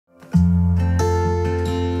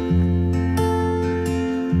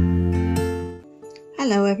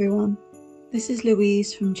Hello everyone, this is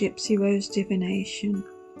Louise from Gypsy Rose Divination.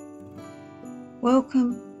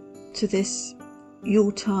 Welcome to this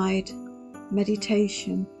Yuletide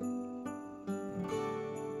meditation.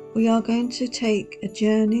 We are going to take a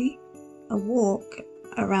journey, a walk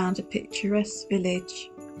around a picturesque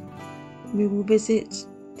village. We will visit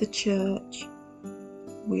the church,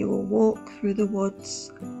 we will walk through the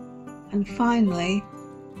woods, and finally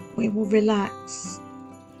we will relax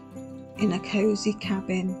in a cosy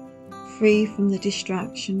cabin, free from the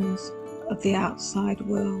distractions of the outside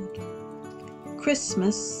world.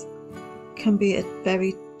 Christmas can be a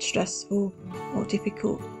very stressful or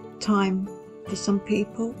difficult time for some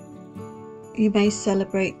people. You may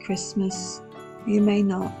celebrate Christmas, you may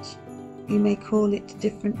not. You may call it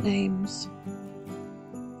different names.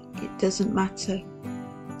 It doesn't matter.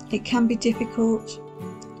 It can be difficult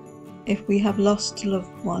if we have lost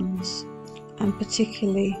loved ones, and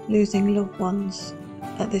particularly losing loved ones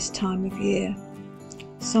at this time of year.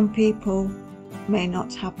 Some people may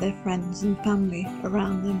not have their friends and family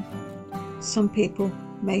around them. Some people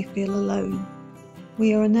may feel alone.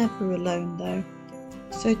 We are never alone though,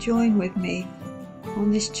 so join with me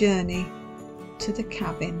on this journey to the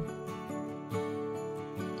cabin.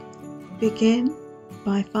 Begin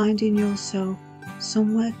by finding yourself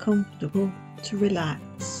somewhere comfortable to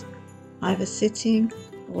relax, either sitting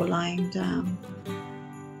or lying down.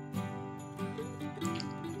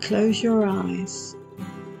 Close your eyes.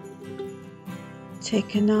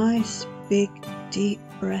 Take a nice big deep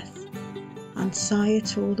breath and sigh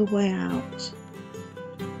it all the way out.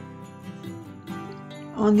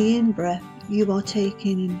 On the in-breath, you are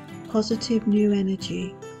taking in positive new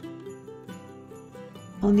energy.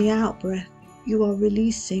 On the out-breath, you are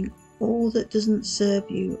releasing all that doesn't serve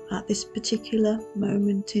you at this particular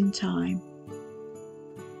moment in time.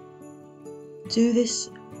 Do this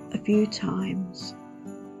a few times.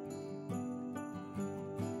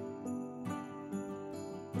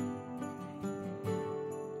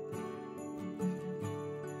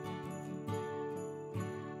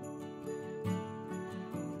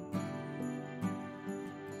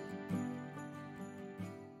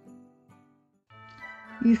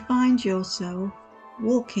 You find yourself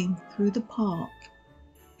walking through the park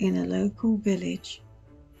in a local village.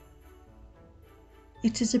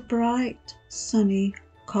 It is a bright, sunny,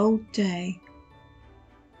 cold day.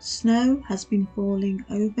 Snow has been falling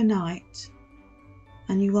overnight,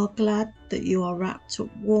 and you are glad that you are wrapped up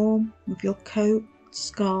warm with your coat,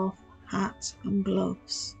 scarf, hat and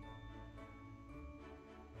gloves.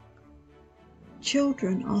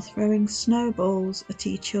 Children are throwing snowballs at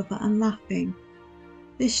each other and laughing.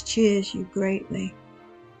 This cheers you greatly.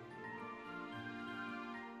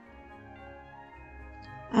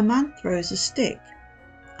 A man throws a stick,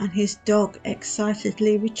 and his dog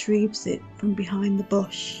excitedly retrieves it from behind the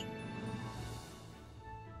bush.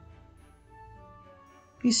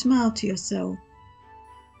 You smile to yourself.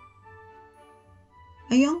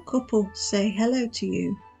 A young couple say hello to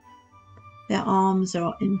you. Their arms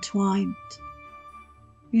are entwined.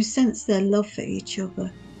 You sense their love for each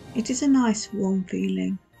other. It is a nice warm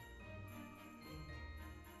feeling.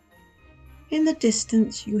 In the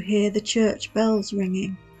distance you hear the church bells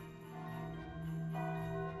ringing.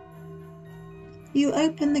 You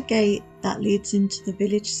open the gate that leads into the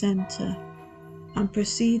village centre and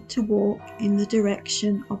proceed to walk in the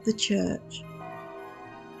direction of the church.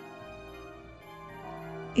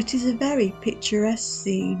 It is a very picturesque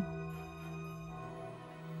scene.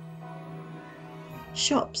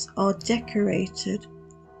 Shops are decorated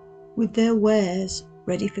with their wares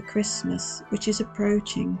ready for Christmas, which is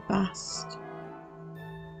approaching fast.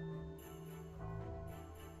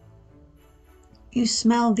 You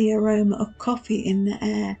smell the aroma of coffee in the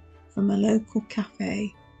air from a local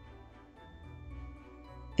cafe.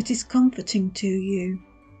 It is comforting to you.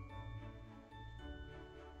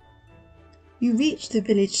 You reach the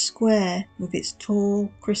village square with its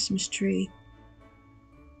tall Christmas tree.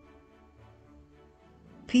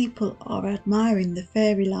 People are admiring the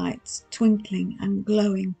fairy lights twinkling and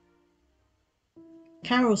glowing.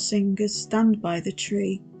 Carol singers stand by the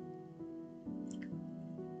tree.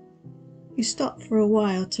 You stop for a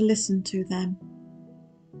while to listen to them.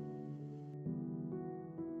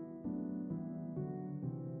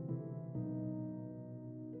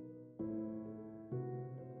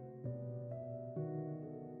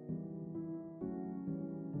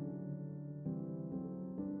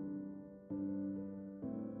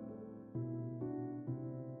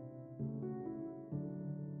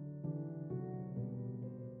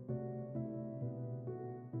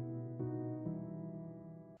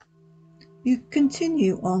 You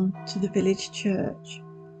continue on to the village church.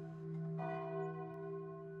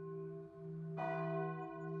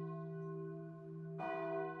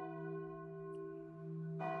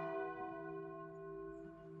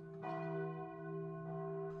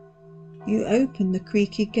 You open the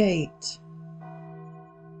creaky gate.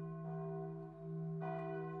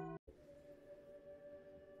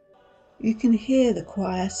 You can hear the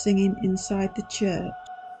choir singing inside the church.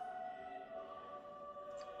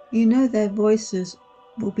 You know their voices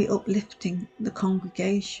will be uplifting the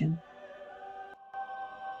congregation.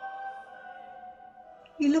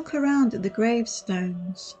 You look around at the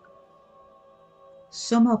gravestones.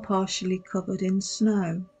 Some are partially covered in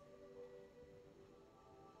snow.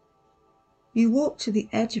 You walk to the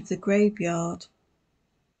edge of the graveyard.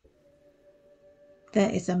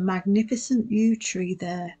 There is a magnificent yew tree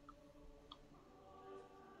there.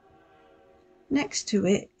 Next to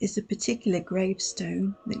it is a particular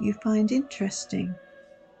gravestone that you find interesting.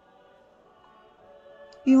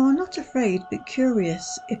 You are not afraid but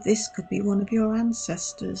curious if this could be one of your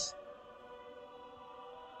ancestors.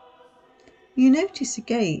 You notice a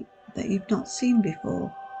gate that you've not seen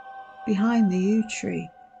before, behind the yew tree.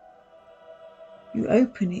 You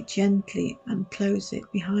open it gently and close it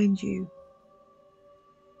behind you.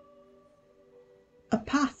 A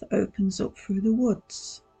path opens up through the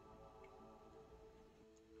woods.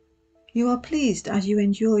 You are pleased as you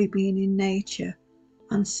enjoy being in nature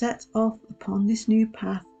and set off upon this new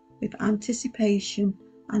path with anticipation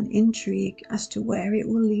and intrigue as to where it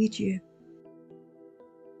will lead you.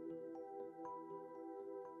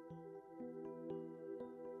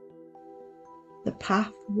 The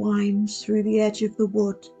path winds through the edge of the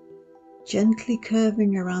wood, gently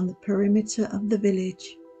curving around the perimeter of the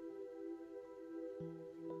village.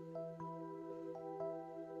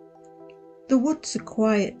 The woods are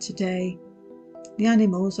quiet today. The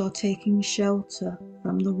animals are taking shelter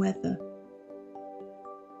from the weather.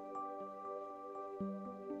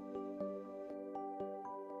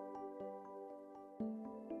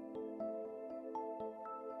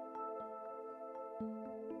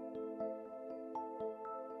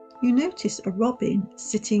 You notice a robin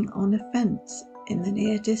sitting on a fence in the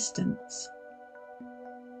near distance.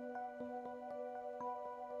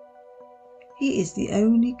 He is the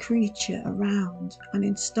only creature around and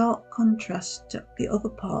in stark contrast to the other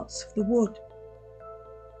parts of the wood.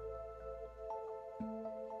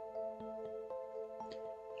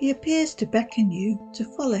 He appears to beckon you to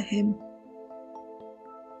follow him.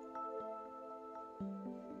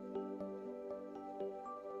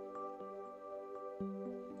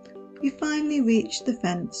 You finally reach the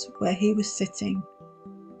fence where he was sitting.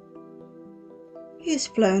 He has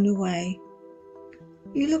flown away.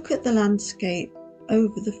 You look at the landscape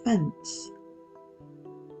over the fence.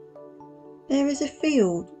 There is a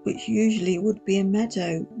field which usually would be a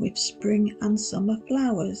meadow with spring and summer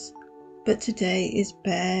flowers, but today is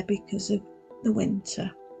bare because of the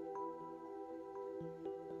winter.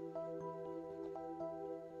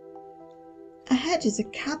 Ahead is a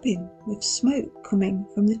cabin with smoke coming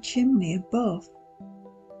from the chimney above.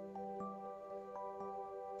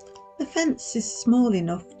 The fence is small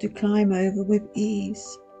enough to climb over with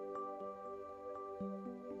ease,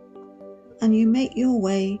 and you make your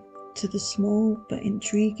way to the small but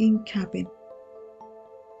intriguing cabin.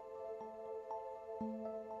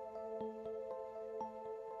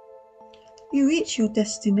 You reach your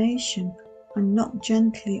destination and knock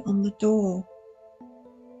gently on the door.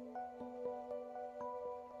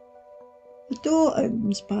 The door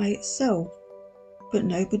opens by itself, but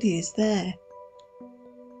nobody is there.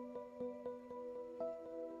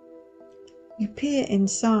 You peer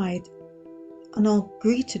inside and are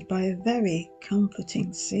greeted by a very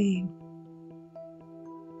comforting scene.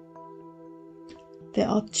 There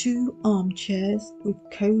are 2 armchairs with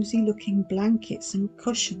cosy looking blankets and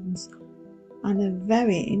cushions and a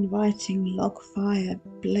very inviting log fire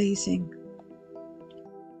blazing.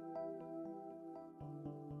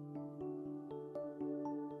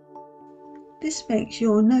 This makes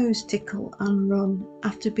your nose tickle and run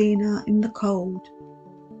after being out in the cold.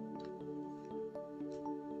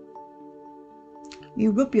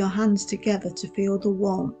 You rub your hands together to feel the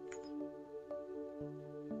warmth.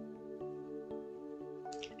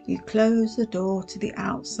 You close the door to the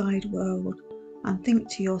outside world and think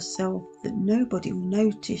to yourself that nobody will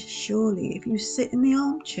notice surely if you sit in the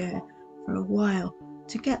armchair for a while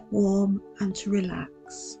to get warm and to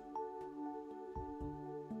relax.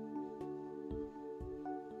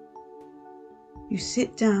 You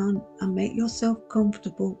sit down and make yourself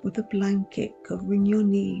comfortable with a blanket covering your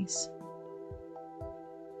knees.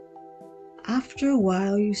 After a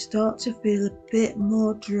while you start to feel a bit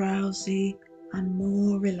more drowsy and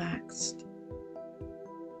more relaxed.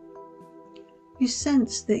 You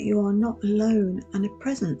sense that you are not alone and a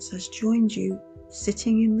presence has joined you,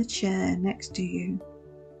 sitting in the chair next to you.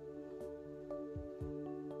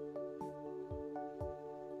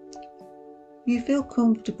 You feel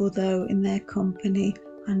comfortable though in their company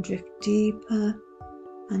and drift deeper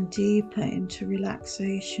and deeper into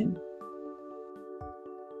relaxation.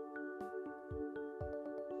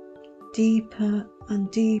 Deeper and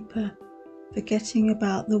deeper, forgetting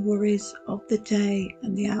about the worries of the day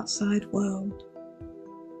and the outside world.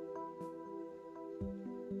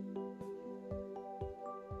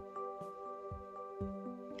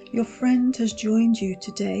 Your friend has joined you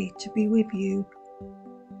today to be with you.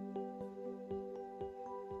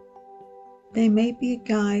 They may be a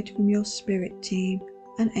guide from your spirit team,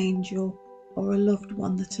 an angel, or a loved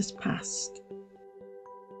one that has passed.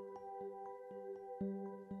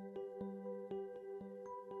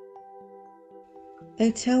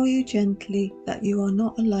 They tell you gently that you are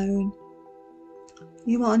not alone.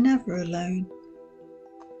 You are never alone.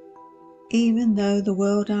 Even though the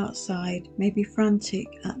world outside may be frantic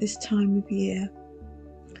at this time of year,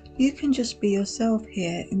 you can just be yourself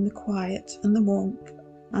here in the quiet and the warmth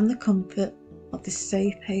and the comfort of this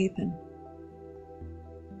safe haven.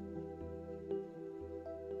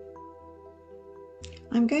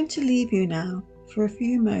 I'm going to leave you now for a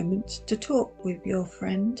few moments to talk with your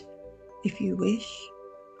friend if you wish,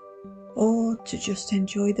 or to just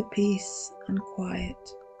enjoy the peace and quiet.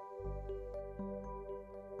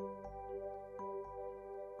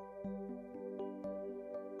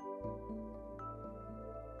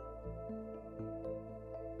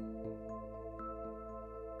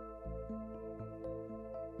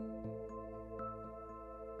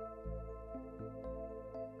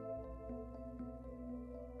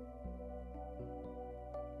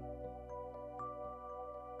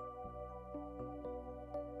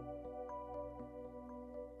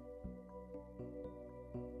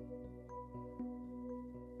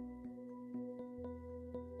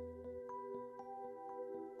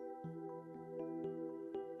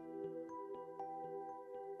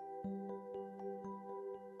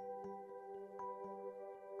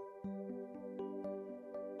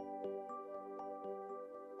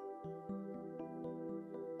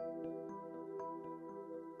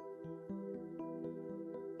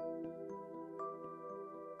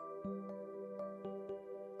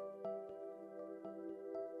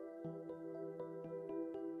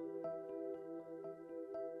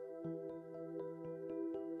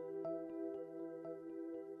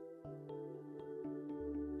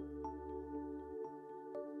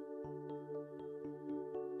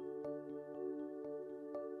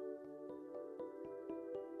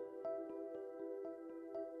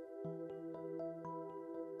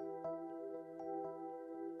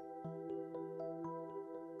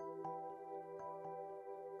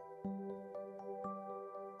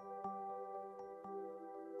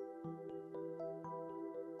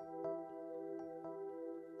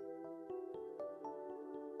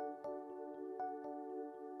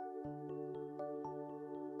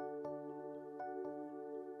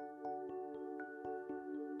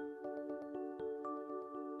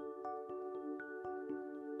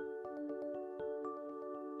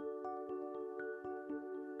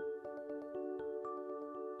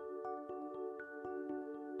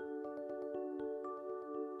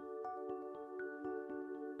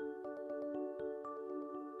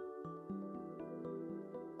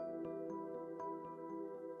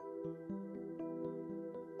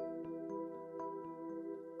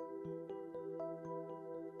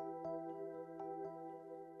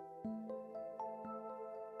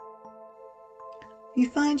 You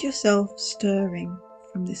find yourself stirring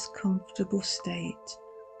from this comfortable state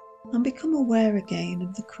and become aware again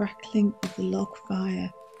of the crackling of the log fire.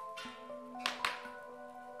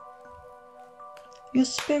 Your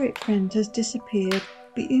spirit friend has disappeared,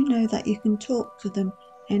 but you know that you can talk to them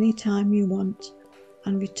anytime you want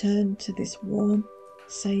and return to this warm,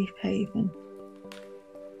 safe haven.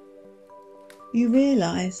 You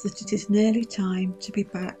realise that it is nearly time to be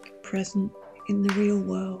back present in the real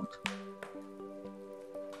world.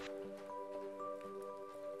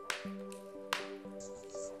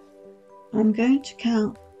 I'm going to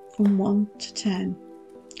count from 1 to 10.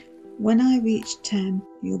 When I reach 10,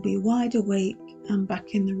 you'll be wide awake and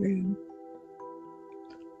back in the room.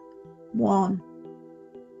 1,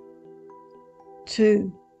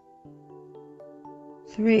 2,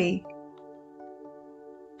 3,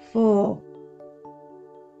 4,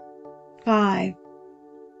 5,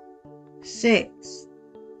 6,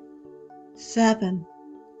 7,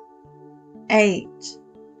 8,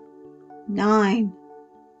 9,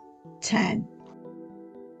 10.